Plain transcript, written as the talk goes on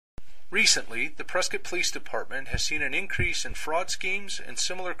Recently, the Prescott Police Department has seen an increase in fraud schemes and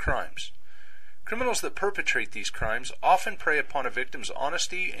similar crimes. Criminals that perpetrate these crimes often prey upon a victim's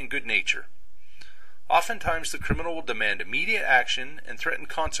honesty and good nature. Oftentimes, the criminal will demand immediate action and threaten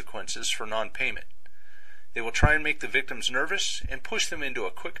consequences for non-payment. They will try and make the victims nervous and push them into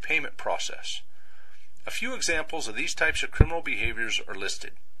a quick payment process. A few examples of these types of criminal behaviors are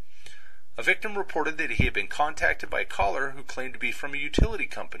listed. A victim reported that he had been contacted by a caller who claimed to be from a utility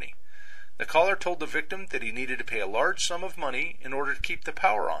company. The caller told the victim that he needed to pay a large sum of money in order to keep the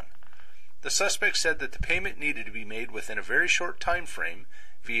power on. The suspect said that the payment needed to be made within a very short time frame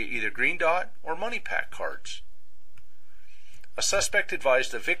via either Green Dot or MoneyPack cards. A suspect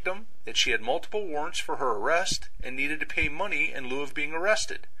advised the victim that she had multiple warrants for her arrest and needed to pay money in lieu of being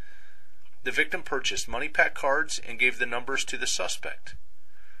arrested. The victim purchased MoneyPack cards and gave the numbers to the suspect.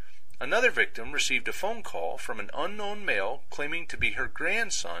 Another victim received a phone call from an unknown male claiming to be her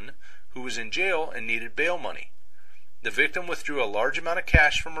grandson who was in jail and needed bail money. The victim withdrew a large amount of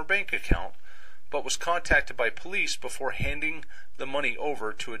cash from her bank account, but was contacted by police before handing the money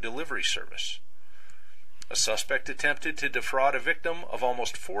over to a delivery service. A suspect attempted to defraud a victim of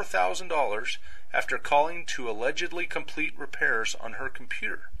almost $4,000 after calling to allegedly complete repairs on her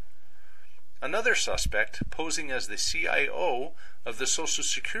computer. Another suspect, posing as the CIO of the Social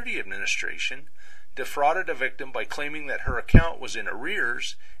Security Administration, defrauded a victim by claiming that her account was in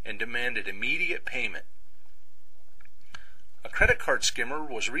arrears and demanded immediate payment. A credit card skimmer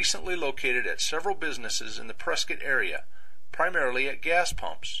was recently located at several businesses in the Prescott area, primarily at gas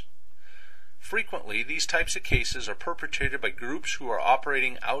pumps. Frequently, these types of cases are perpetrated by groups who are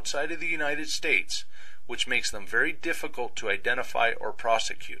operating outside of the United States, which makes them very difficult to identify or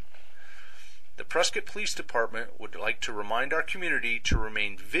prosecute. The Prescott Police Department would like to remind our community to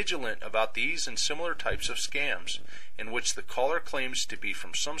remain vigilant about these and similar types of scams in which the caller claims to be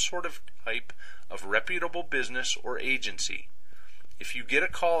from some sort of type of reputable business or agency. If you get a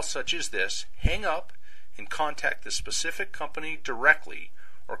call such as this, hang up and contact the specific company directly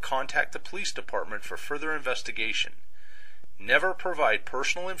or contact the police department for further investigation. Never provide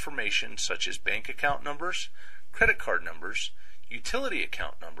personal information such as bank account numbers, credit card numbers, utility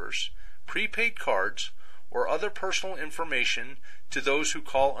account numbers, prepaid cards, or other personal information to those who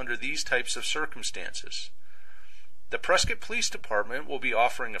call under these types of circumstances. The Prescott Police Department will be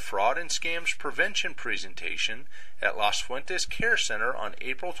offering a fraud and scams prevention presentation at Las Fuentes Care Center on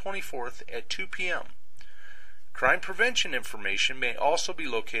April 24th at 2 p.m. Crime prevention information may also be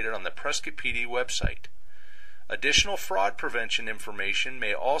located on the Prescott PD website. Additional fraud prevention information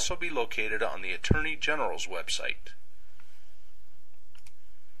may also be located on the Attorney General's website.